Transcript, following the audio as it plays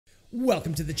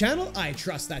Welcome to the channel. I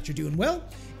trust that you're doing well.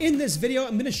 In this video,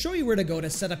 I'm going to show you where to go to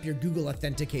set up your Google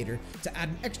Authenticator to add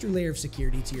an extra layer of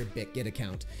security to your Bitget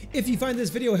account. If you find this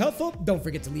video helpful, don't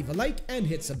forget to leave a like and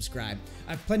hit subscribe.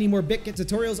 I have plenty more Bitget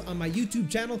tutorials on my YouTube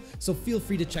channel, so feel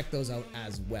free to check those out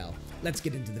as well. Let's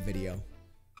get into the video.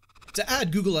 To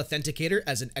add Google Authenticator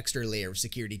as an extra layer of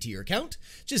security to your account,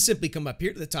 just simply come up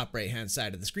here to the top right hand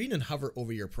side of the screen and hover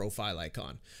over your profile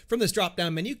icon. From this drop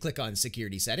down menu, click on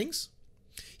Security Settings.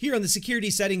 Here on the Security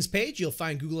Settings page, you'll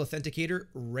find Google Authenticator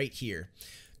right here.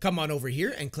 Come on over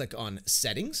here and click on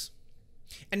Settings.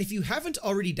 And if you haven't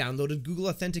already downloaded Google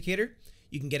Authenticator,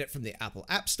 you can get it from the Apple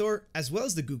App Store as well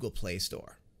as the Google Play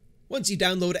Store. Once you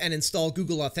download and install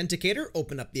Google Authenticator,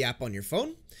 open up the app on your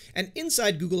phone, and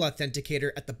inside Google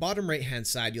Authenticator at the bottom right hand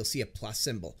side, you'll see a plus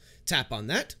symbol. Tap on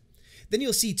that. Then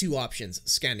you'll see two options,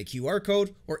 scan a QR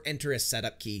code or enter a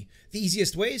setup key. The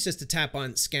easiest way is just to tap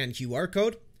on Scan QR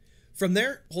Code. From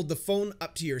there, hold the phone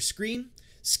up to your screen,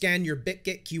 scan your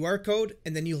Bitget QR code,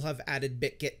 and then you'll have added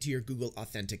Bitget to your Google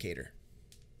Authenticator.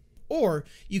 Or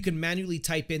you can manually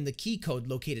type in the key code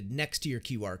located next to your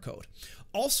QR code.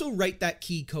 Also write that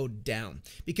key code down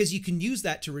because you can use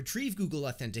that to retrieve Google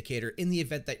Authenticator in the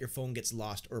event that your phone gets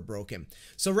lost or broken.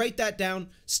 So write that down,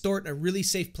 store it in a really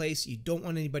safe place. You don't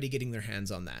want anybody getting their hands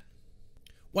on that.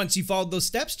 Once you've followed those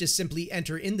steps, just simply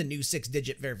enter in the new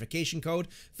 6-digit verification code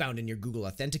found in your Google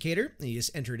Authenticator, and you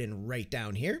just enter it in right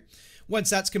down here. Once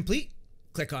that's complete,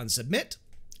 click on Submit.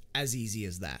 As easy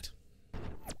as that.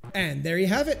 And there you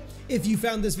have it. If you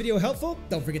found this video helpful,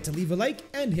 don't forget to leave a like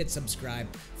and hit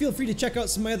subscribe. Feel free to check out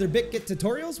some of my other Bitget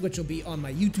tutorials, which will be on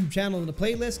my YouTube channel in the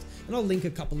playlist, and I'll link a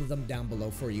couple of them down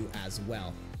below for you as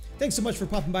well. Thanks so much for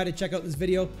popping by to check out this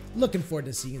video. Looking forward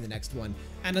to seeing you in the next one.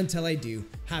 And until I do,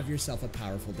 have yourself a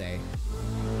powerful day.